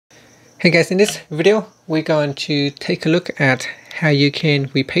Hey guys, in this video we're going to take a look at how you can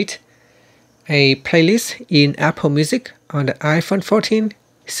repeat a playlist in Apple Music on the iPhone 14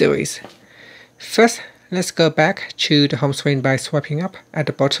 series. First, let's go back to the home screen by swiping up at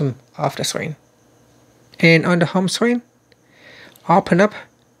the bottom of the screen. And on the home screen, open up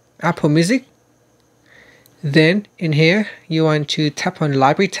Apple Music. Then in here, you want to tap on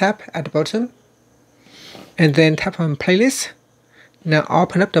Library tab at the bottom and then tap on Playlist. Now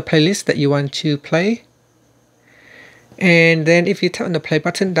open up the playlist that you want to play, and then if you tap on the play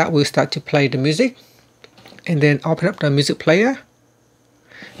button, that will start to play the music. And then open up the music player.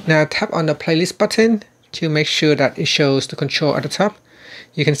 Now tap on the playlist button to make sure that it shows the control at the top.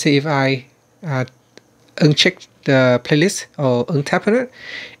 You can see if I uncheck the playlist or untap on it,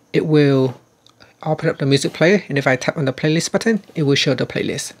 it will open up the music player, and if I tap on the playlist button, it will show the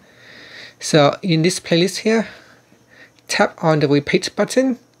playlist. So in this playlist here, tap on the repeat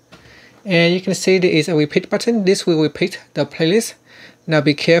button, and you can see there is a repeat button. This will repeat the playlist. Now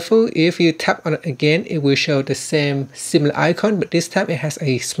be careful, if you tap on it again, it will show the same similar icon, but this time it has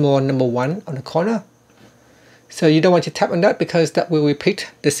a small number 1 on the corner. So you don't want to tap on that because that will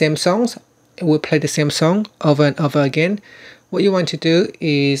repeat the same songs. It will play the same song over and over again. What you want to do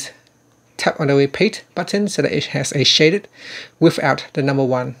is tap on the repeat button so that it has a shaded without the number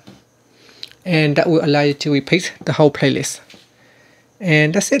 1. And that will allow you to repeat the whole playlist.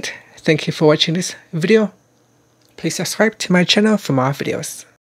 And that's it. Thank you for watching this video. Please subscribe to my channel for more videos.